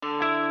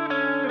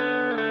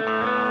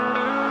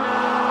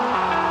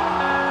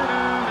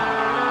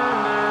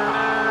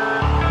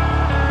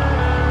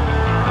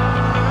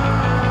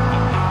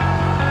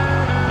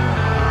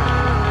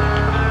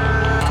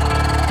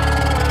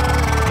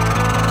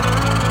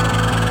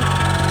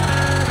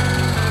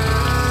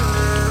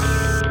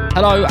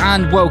Hello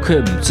and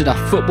welcome to the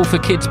Football for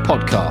Kids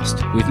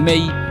podcast with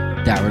me,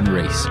 Darren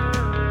Rees.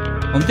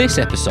 On this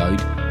episode,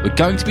 we're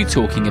going to be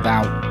talking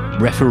about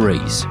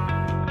referees.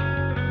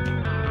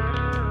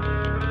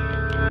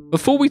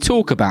 Before we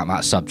talk about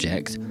that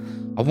subject,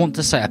 I want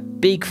to say a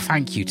big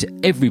thank you to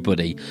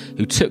everybody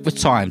who took the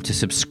time to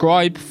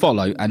subscribe,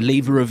 follow and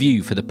leave a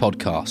review for the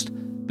podcast.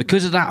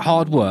 Because of that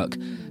hard work,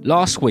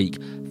 last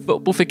week,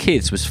 Football for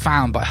Kids was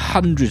found by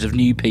hundreds of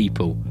new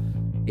people.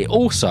 It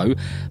also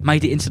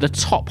made it into the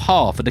top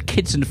half of the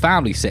kids and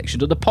family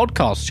section of the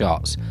podcast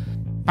charts.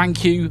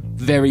 Thank you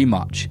very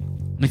much.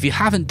 And if you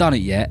haven't done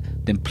it yet,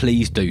 then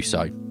please do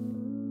so.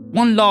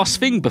 One last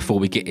thing before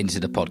we get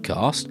into the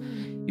podcast.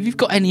 If you've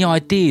got any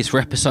ideas for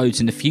episodes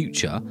in the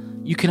future,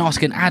 you can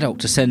ask an adult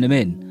to send them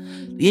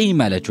in. The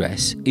email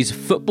address is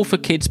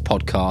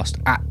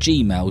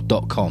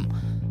footballforkidspodcast@gmail.com.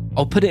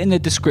 I'll put it in the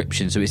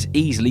description so it's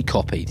easily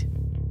copied.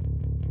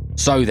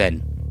 So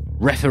then,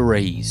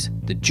 referees.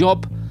 The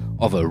job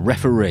of a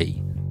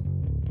referee.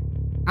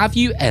 Have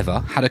you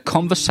ever had a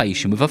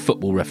conversation with a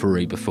football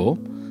referee before?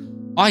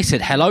 I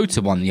said hello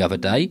to one the other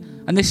day,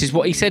 and this is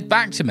what he said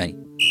back to me.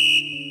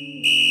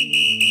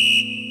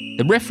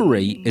 The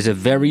referee is a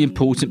very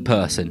important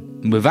person,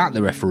 and without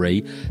the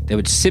referee, there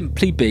would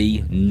simply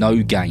be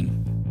no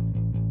game.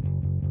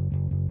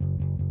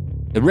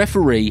 The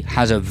referee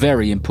has a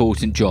very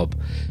important job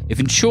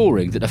of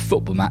ensuring that a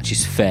football match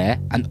is fair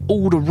and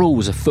all the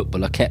rules of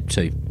football are kept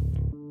to.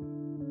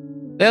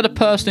 They are the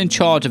person in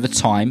charge of the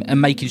time and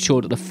making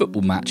sure that the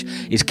football match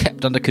is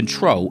kept under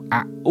control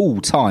at all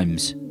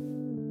times.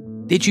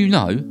 Did you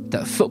know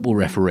that football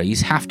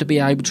referees have to be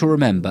able to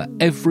remember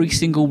every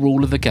single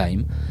rule of the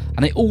game,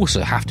 and they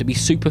also have to be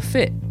super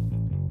fit?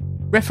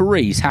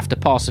 Referees have to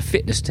pass a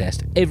fitness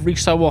test every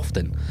so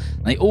often,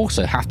 and they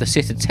also have to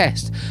sit a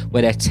test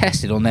where they're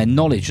tested on their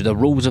knowledge of the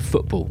rules of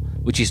football,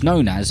 which is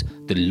known as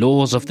the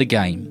laws of the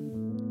game.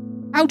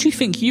 How do you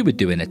think you would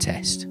do in a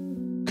test?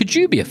 Could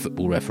you be a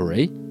football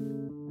referee?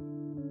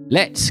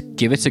 Let's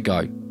give it a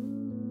go.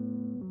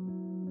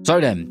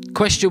 So then,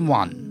 question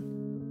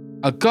 1.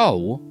 A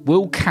goal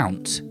will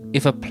count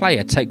if a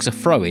player takes a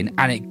throw-in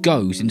and it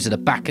goes into the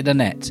back of the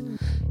net.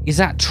 Is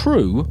that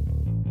true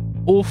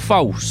or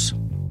false?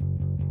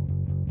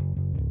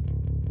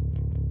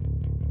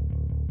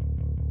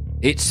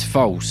 It's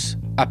false.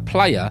 A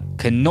player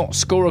cannot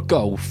score a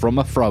goal from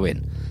a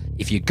throw-in.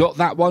 If you got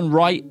that one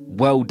right,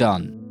 well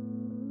done.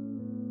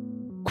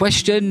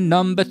 Question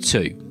number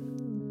 2.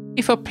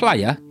 If a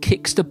player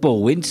kicks the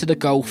ball into the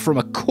goal from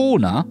a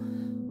corner,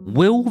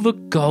 will the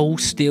goal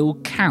still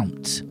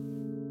count?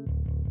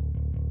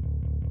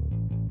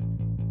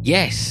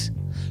 Yes,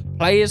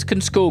 players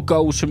can score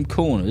goals from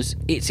corners.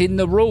 It's in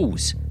the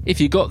rules. If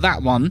you got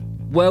that one,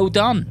 well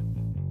done.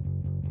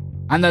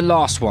 And the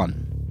last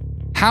one.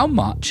 How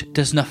much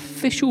does an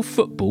official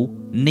football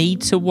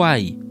need to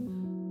weigh?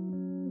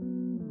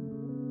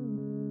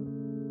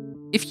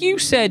 If you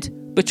said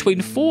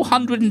between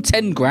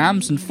 410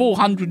 grams and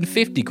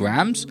 450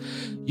 grams,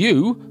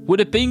 you would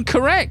have been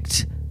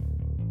correct.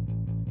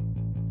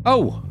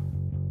 Oh,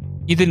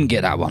 you didn't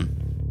get that one.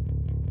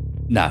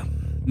 No,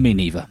 me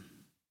neither.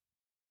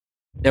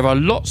 There are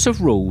lots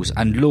of rules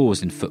and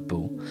laws in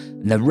football,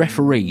 and the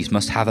referees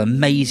must have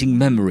amazing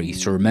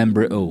memories to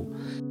remember it all,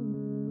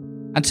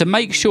 and to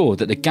make sure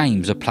that the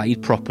games are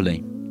played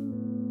properly.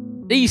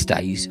 These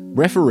days,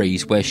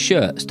 referees wear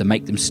shirts to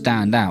make them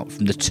stand out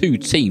from the two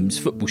teams'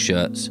 football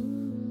shirts.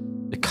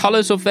 The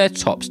colours of their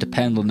tops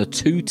depend on the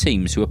two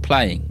teams who are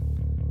playing.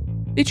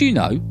 Did you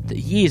know that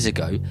years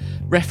ago,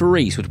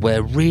 referees would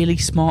wear really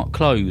smart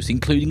clothes,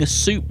 including a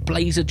suit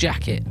blazer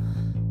jacket?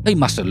 They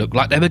must have looked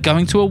like they were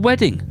going to a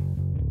wedding.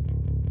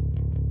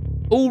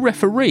 All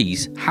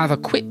referees have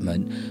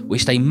equipment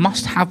which they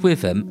must have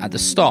with them at the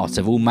start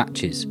of all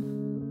matches.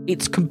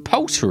 It's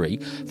compulsory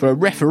for a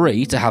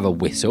referee to have a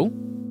whistle,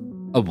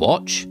 a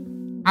watch,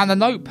 and a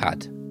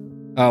notepad.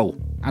 Oh,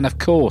 and of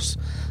course,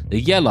 the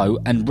yellow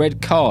and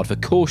red card for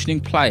cautioning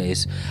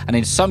players and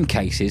in some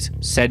cases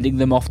sending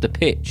them off the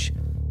pitch.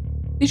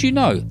 Did you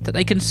know that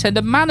they can send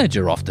a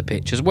manager off the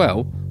pitch as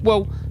well?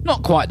 Well,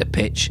 not quite the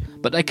pitch,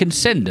 but they can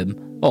send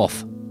them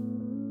off.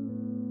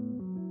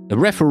 The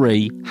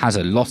referee has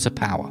a lot of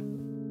power.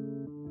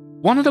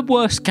 One of the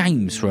worst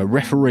games for a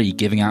referee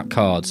giving out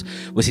cards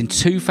was in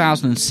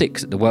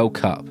 2006 at the World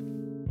Cup.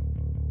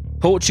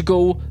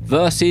 Portugal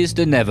versus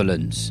the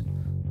Netherlands.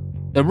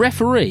 The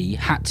referee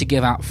had to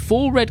give out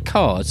 4 red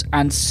cards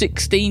and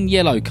 16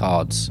 yellow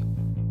cards.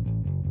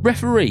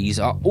 Referees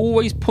are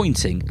always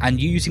pointing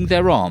and using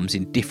their arms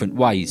in different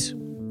ways.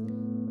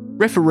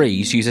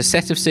 Referees use a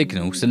set of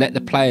signals to let the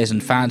players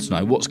and fans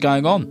know what's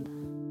going on.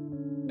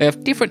 They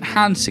have different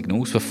hand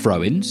signals for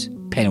throw-ins,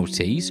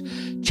 penalties,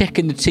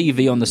 checking the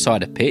TV on the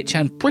side of pitch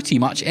and pretty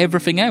much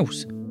everything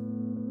else.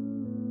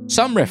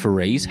 Some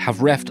referees have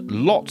reffed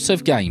lots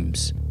of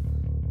games.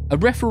 A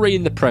referee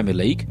in the Premier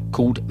League,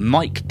 called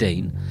Mike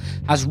Dean,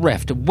 has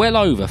reffed well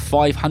over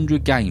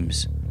 500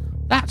 games.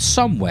 That's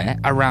somewhere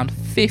around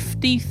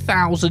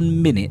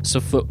 50,000 minutes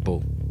of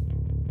football.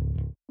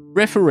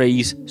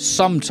 Referees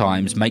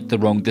sometimes make the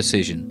wrong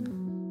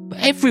decision, but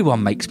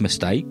everyone makes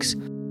mistakes.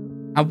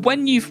 And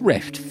when you've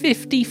reffed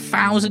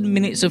 50,000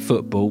 minutes of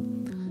football,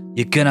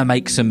 you're gonna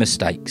make some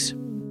mistakes.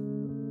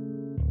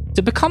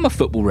 To become a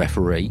football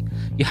referee,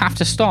 you have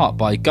to start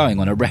by going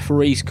on a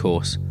referees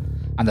course,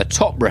 and the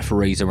top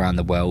referees around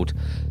the world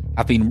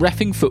have been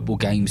reffing football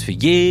games for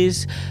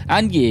years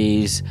and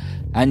years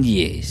and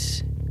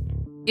years.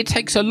 It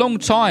takes a long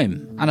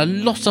time and a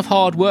lot of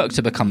hard work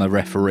to become a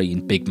referee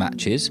in big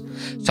matches,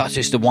 such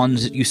as the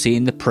ones that you see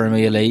in the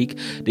Premier League,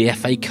 the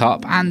FA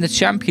Cup and the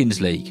Champions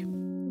League.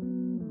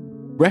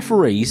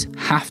 Referees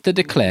have to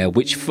declare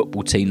which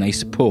football team they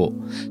support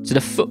to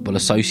the Football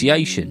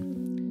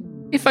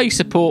Association. If they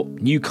support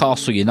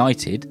Newcastle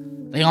United,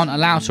 they aren't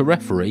allowed to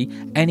referee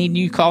any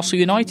Newcastle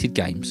United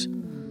games.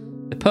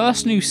 The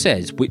person who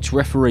says which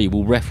referee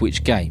will ref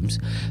which games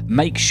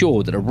makes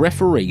sure that the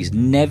referees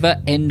never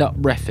end up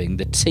reffing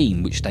the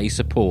team which they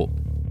support.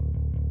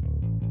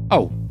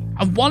 Oh,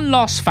 and one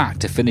last fact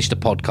to finish the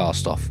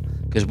podcast off,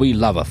 because we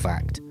love a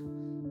fact.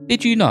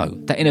 Did you know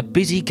that in a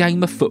busy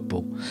game of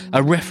football,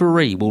 a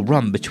referee will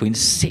run between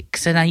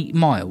 6 and 8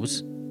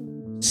 miles?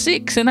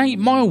 6 and 8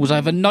 miles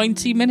over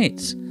 90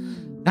 minutes.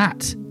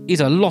 That is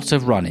a lot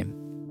of running.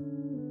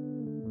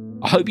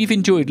 I hope you've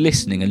enjoyed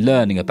listening and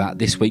learning about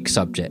this week's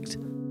subject.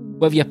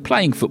 Whether you're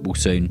playing football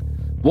soon,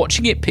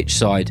 watching it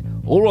pitchside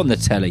or on the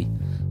telly,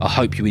 I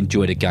hope you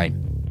enjoy the game.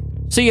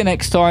 See you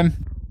next time.